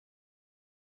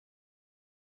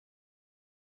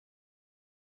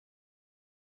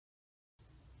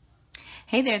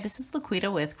Hey there, this is LaQuita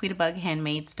with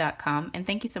QuitaBugHandmaids.com, and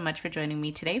thank you so much for joining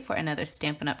me today for another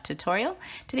Stampin' Up! Tutorial.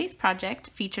 Today's project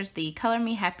features the Color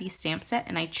Me Happy stamp set,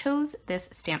 and I chose this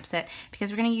stamp set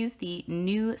because we're going to use the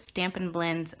new Stampin'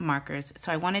 Blends markers,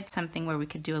 so I wanted something where we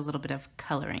could do a little bit of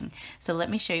coloring. So let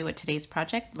me show you what today's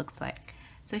project looks like.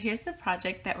 So here's the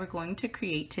project that we're going to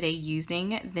create today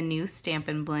using the new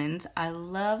Stampin' Blends. I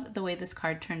love the way this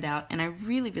card turned out, and I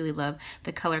really love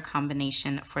the color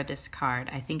combination for this card.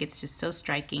 I think it's just so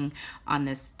striking on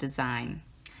this design.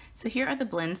 So here are the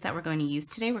blends that we're going to use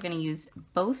today. We're going to use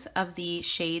both of the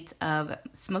shades of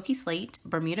Smoky Slate,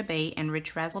 Bermuda Bay, and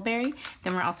Rich Razzleberry.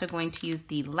 Then we're also going to use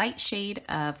the light shade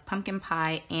of Pumpkin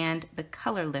Pie and the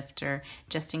Color Lifter,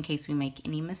 just in case we make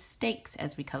any mistakes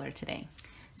as we color today.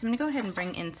 So I'm going to go ahead and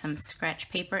bring in some scratch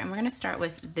paper, and we're going to start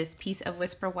with this piece of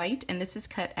Whisper White, and this is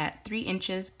cut at 3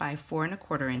 inches by 4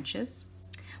 1/4 inches.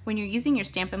 When you're using your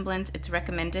Stampin' Blends, it's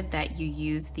recommended that you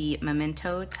use the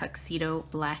Memento Tuxedo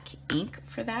Black ink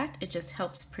for that. It just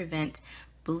helps prevent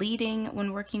bleeding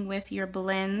when working with your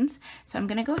blends. So I'm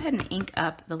going to go ahead and ink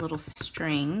up the little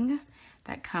string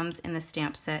that comes in the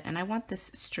stamp set, and I want this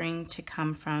string to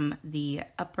come from the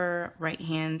upper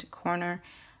right-hand corner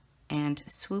and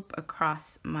swoop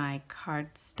across my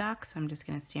cardstock. So I'm just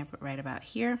going to stamp it right about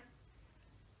here.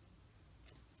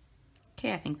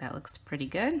 Okay, I think that looks pretty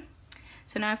good.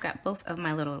 So now I've got both of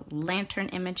my little lantern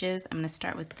images. I'm going to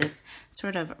start with this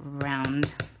sort of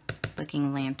round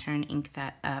looking lantern, ink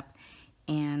that up,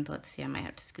 and let's see, I might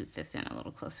have to scoot this in a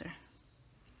little closer.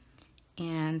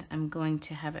 And I'm going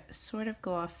to have it sort of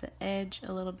go off the edge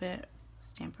a little bit,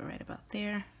 stamp it right about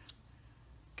there.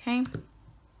 Okay.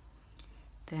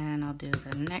 Then I'll do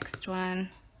the next one.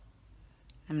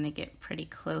 I'm going to get pretty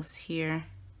close here,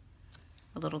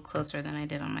 a little closer than I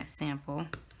did on my sample.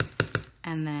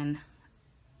 And then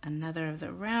another of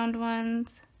the round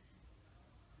ones,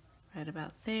 right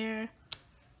about there.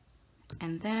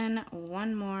 And then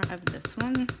one more of this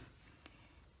one,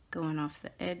 going off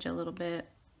the edge a little bit,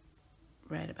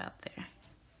 right about there.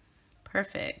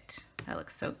 Perfect. That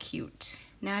looks so cute.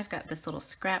 Now I've got this little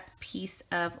scrap piece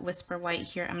of Whisper White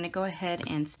here. I'm going to go ahead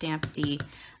and stamp the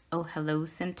Oh Hello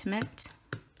sentiment.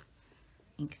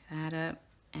 Ink that up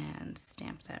and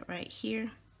stamp that right here.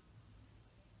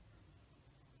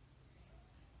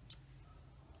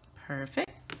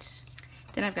 Perfect.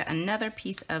 Then I've got another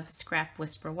piece of scrap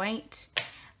Whisper White.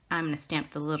 I'm going to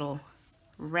stamp the little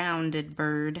rounded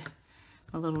bird,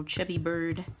 a little chubby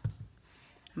bird.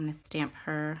 I'm going to stamp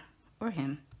her or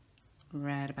him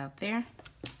right about there.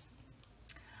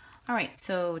 All right,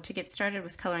 so to get started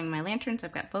with coloring my lanterns,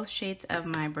 I've got both shades of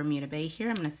my Bermuda Bay here.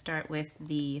 I'm going to start with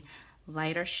the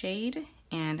lighter shade,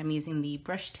 and I'm using the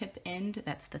brush tip end,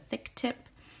 that's the thick tip,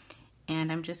 and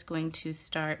I'm just going to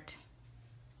start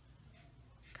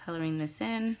coloring this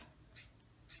in.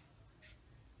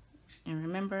 And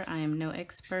remember, I am no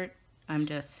expert. I'm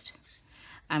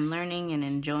learning and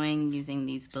enjoying using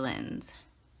these blends.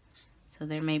 So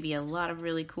there may be a lot of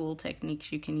really cool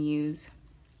techniques you can use.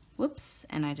 Whoops,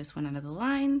 and I just went under the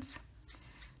lines.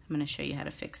 I'm going to show you how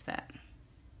to fix that.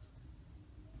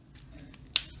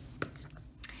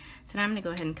 So now I'm going to go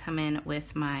ahead and come in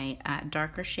with my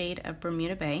darker shade of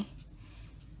Bermuda Bay,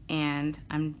 and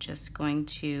I'm just going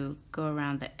to go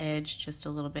around the edge just a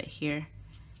little bit here,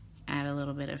 add a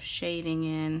little bit of shading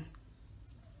in.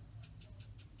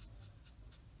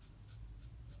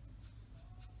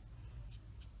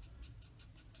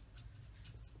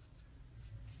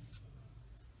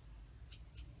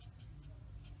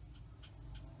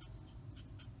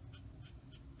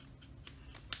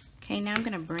 Okay, now I'm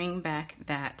going to bring back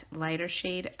that lighter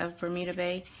shade of Bermuda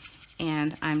Bay,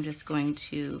 and I'm just going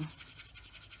to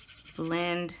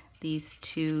blend these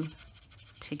two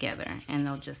together, and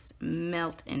they'll just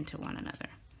melt into one another.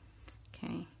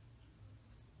 Okay,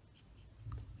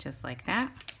 just like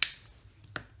that.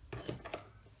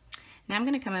 Now I'm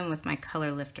going to come in with my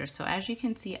Color Lifter. So as you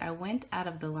can see, I went out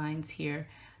of the lines here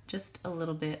just a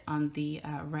little bit on the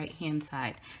right hand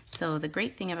side. So the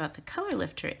great thing about the Color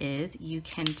Lifter is you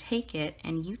can take it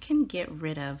and you can get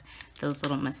rid of those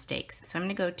little mistakes. So I'm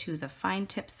going to go to the fine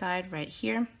tip side right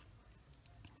here.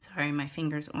 Sorry, my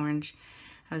finger's orange.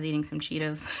 I was eating some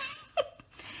Cheetos.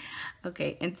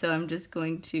 Okay, and so I'm just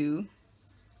going to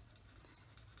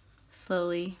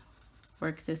slowly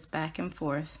work this back and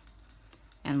forth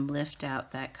and lift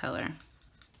out that color.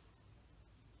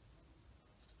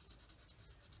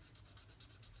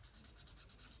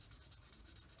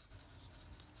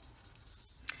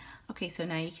 Okay, so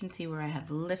now you can see where I have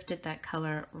lifted that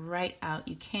color right out.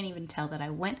 You can't even tell that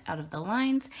I went out of the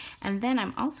lines. And then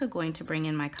I'm also going to bring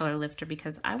in my color lifter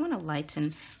because I want to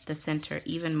lighten the center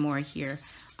even more here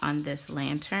on this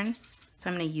lantern. So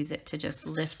I'm going to use it to just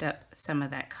lift up some of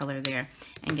that color there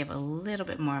and give a little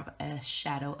bit more of a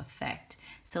shadow effect.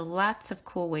 So lots of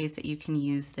cool ways that you can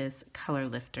use this color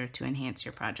lifter to enhance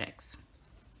your projects.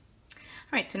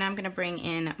 All right, so now I'm going to bring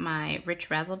in my rich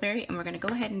raspberry, and we're going to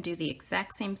go ahead and do the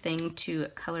exact same thing to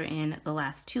color in the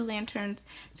last two lanterns.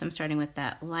 So I'm starting with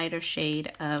that lighter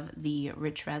shade of the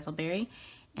rich raspberry,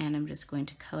 and I'm just going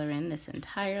to color in this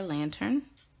entire lantern.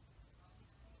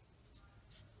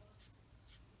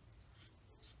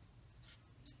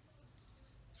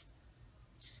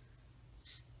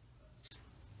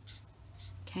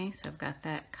 Okay, so I've got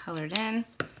that colored in.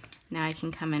 Now I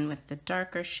can come in with the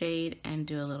darker shade and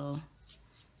do a little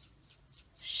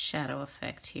shadow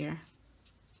effect here,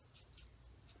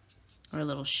 or a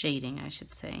little shading, I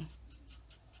should say.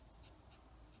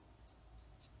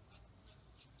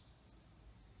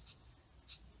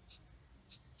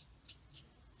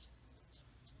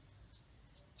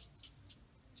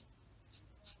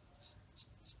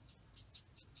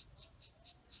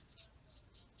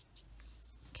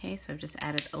 Okay, so I've just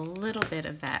added a little bit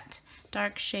of that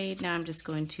dark shade. Now I'm just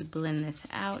going to blend this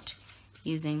out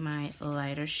using my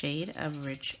lighter shade of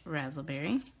rich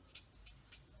raspberry.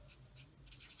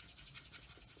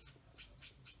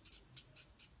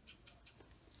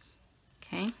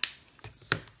 Okay,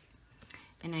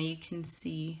 and now you can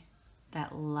see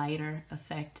that lighter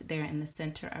effect there in the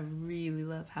center. I really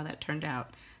love how that turned out.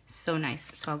 So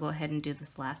nice. So I'll go ahead and do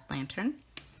this last lantern.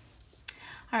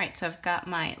 All right, so I've got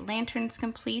my lanterns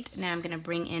complete. Now I'm gonna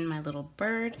bring in my little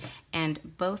bird and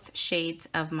both shades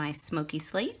of my smoky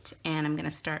slate. And I'm gonna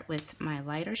start with my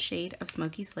lighter shade of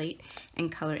smoky slate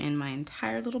and color in my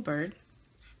entire little bird.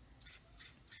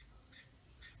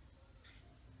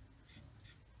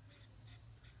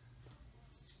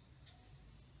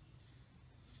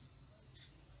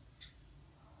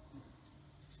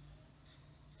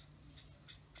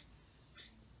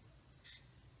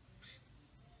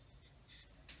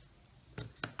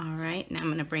 All right, now I'm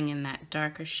going to bring in that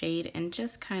darker shade and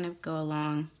just kind of go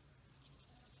along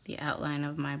the outline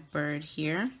of my bird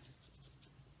here.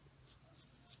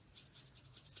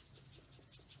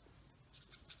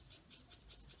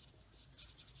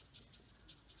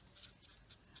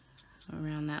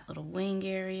 Around that little wing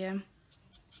area.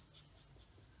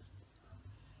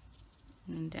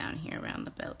 And then down here around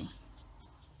the belly.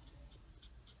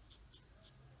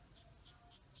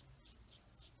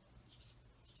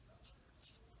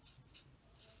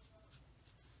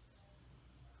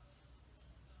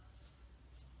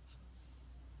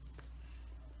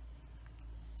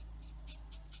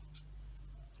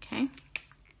 Okay.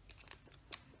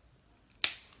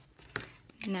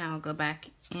 Now I'll go back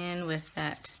in with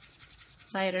that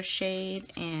lighter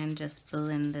shade and just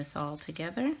blend this all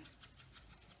together.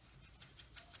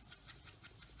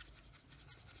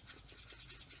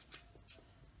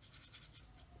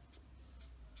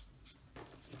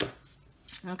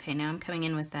 Okay, now I'm coming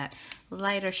in with that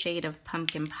lighter shade of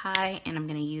pumpkin pie, and I'm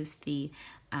going to use the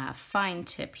fine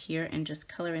tip here and just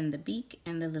color in the beak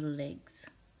and the little legs.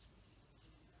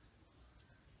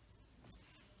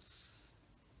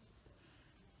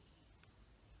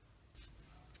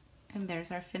 And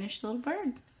there's our finished little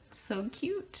bird. So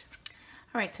cute.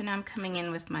 All right, so now I'm coming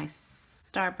in with my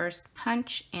Starburst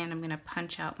punch, and I'm going to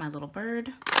punch out my little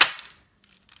bird.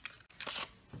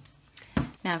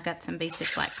 Now I've got some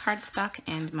basic black cardstock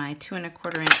and my 2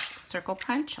 1/4 inch circle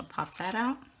punch. I'll pop that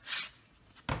out.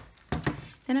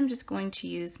 Then I'm just going to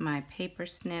use my paper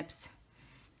snips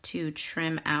to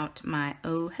trim out my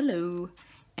oh hello,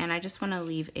 and I just want to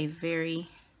leave a very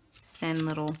thin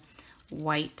little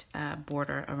white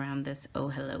border around this oh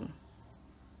hello.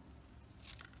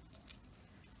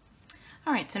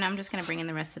 All right, so now I'm just going to bring in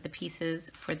the rest of the pieces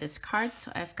for this card.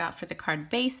 So I've got for the card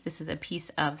base, this is a piece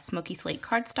of smoky slate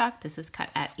cardstock. This is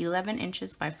cut at 11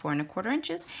 inches by 4 1/4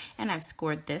 inches, and I've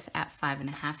scored this at 5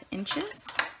 1/2 inches.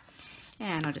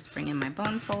 And I'll just bring in my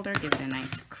bone folder, give it a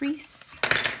nice crease.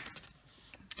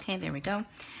 Okay, there we go.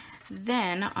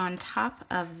 Then on top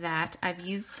of that, I've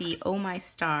used the Oh My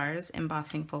Stars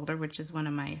embossing folder, which is one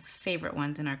of my favorite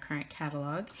ones in our current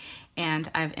catalog.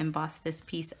 And I've embossed this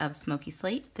piece of smoky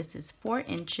slate. This is 4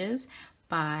 inches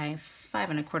by 5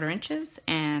 1/4 inches.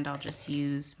 And I'll just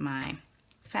use my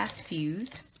fast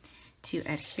fuse to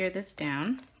adhere this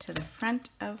down to the front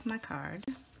of my card.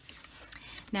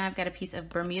 Now I've got a piece of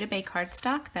Bermuda Bay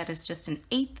cardstock that is just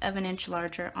 1/8 of an inch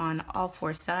larger on all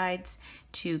 4 sides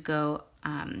to go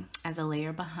as a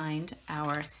layer behind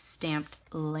our stamped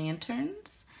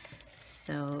lanterns.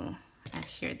 So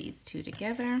adhere these two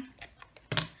together.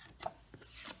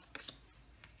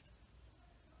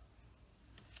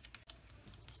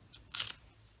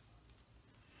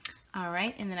 All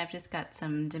right, and then I've just got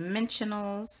some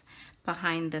dimensionals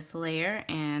behind this layer,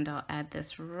 and I'll add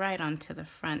this right onto the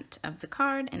front of the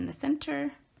card in the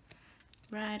center,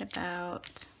 right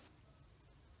about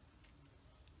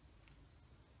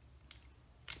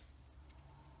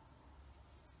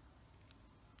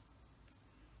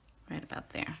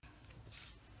there.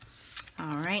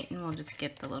 All right, and we'll just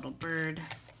get the little bird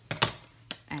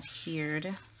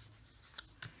adhered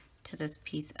to this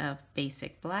piece of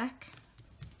basic black.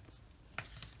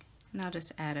 And I'll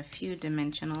just add a few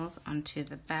dimensionals onto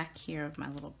the back here of my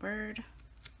little bird.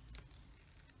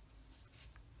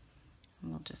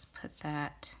 And we'll just put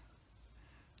that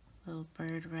little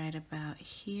bird right about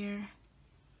here.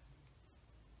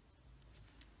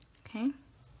 Okay.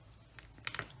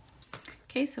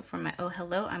 Okay, so for my Oh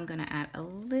Hello, I'm gonna add a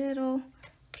little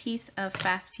piece of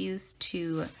fast fuse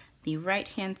to the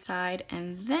right-hand side,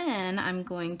 and then I'm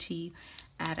going to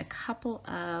add a couple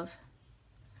of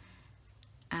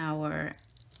our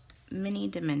mini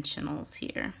dimensionals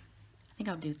here. I think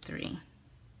I'll do 3.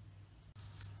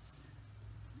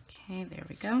 Okay, there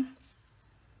we go.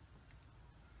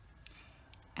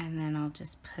 And then I'll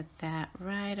just put that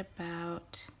right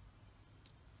about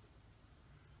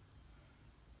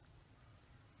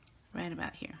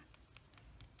here.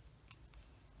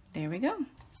 There we go.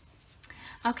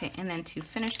 Okay, and then to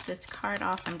finish this card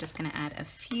off, I'm just gonna add a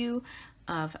few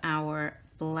of our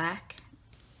black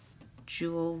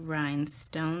jewel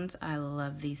rhinestones. I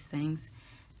love these things.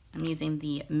 I'm using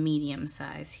the medium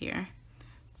size here.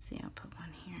 Let's see, I'll put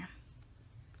one here.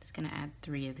 Just gonna add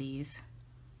 3 of these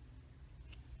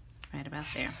right about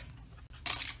there.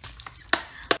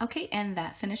 Okay, and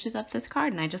that finishes up this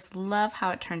card, and I just love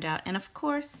how it turned out. And of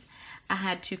course, I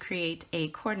had to create a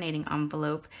coordinating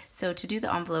envelope. So to do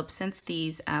the envelope, since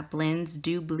these blends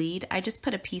do bleed, I just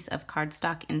put a piece of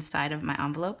cardstock inside of my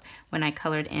envelope when I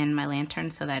colored in my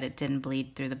lantern so that it didn't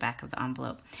bleed through the back of the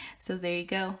envelope. So there you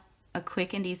go, a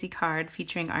quick and easy card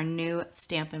featuring our new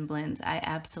Stampin' Blends. I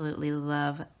absolutely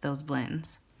love those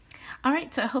blends. All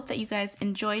right, so I hope that you guys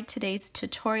enjoyed today's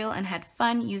tutorial and had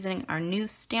fun using our new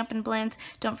Stampin' Blends.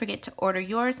 Don't forget to order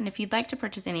yours, and if you'd like to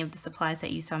purchase any of the supplies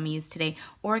that you saw me use today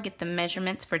or get the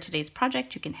measurements for today's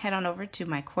project, you can head on over to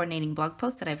my coordinating blog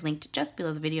post that I've linked just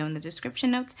below the video in the description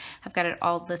notes. I've got it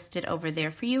all listed over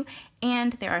there for you,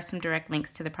 and there are some direct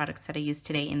links to the products that I used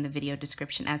today in the video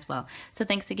description as well. So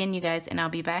thanks again, you guys, and I'll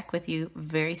be back with you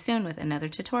very soon with another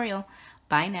tutorial.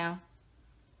 Bye now.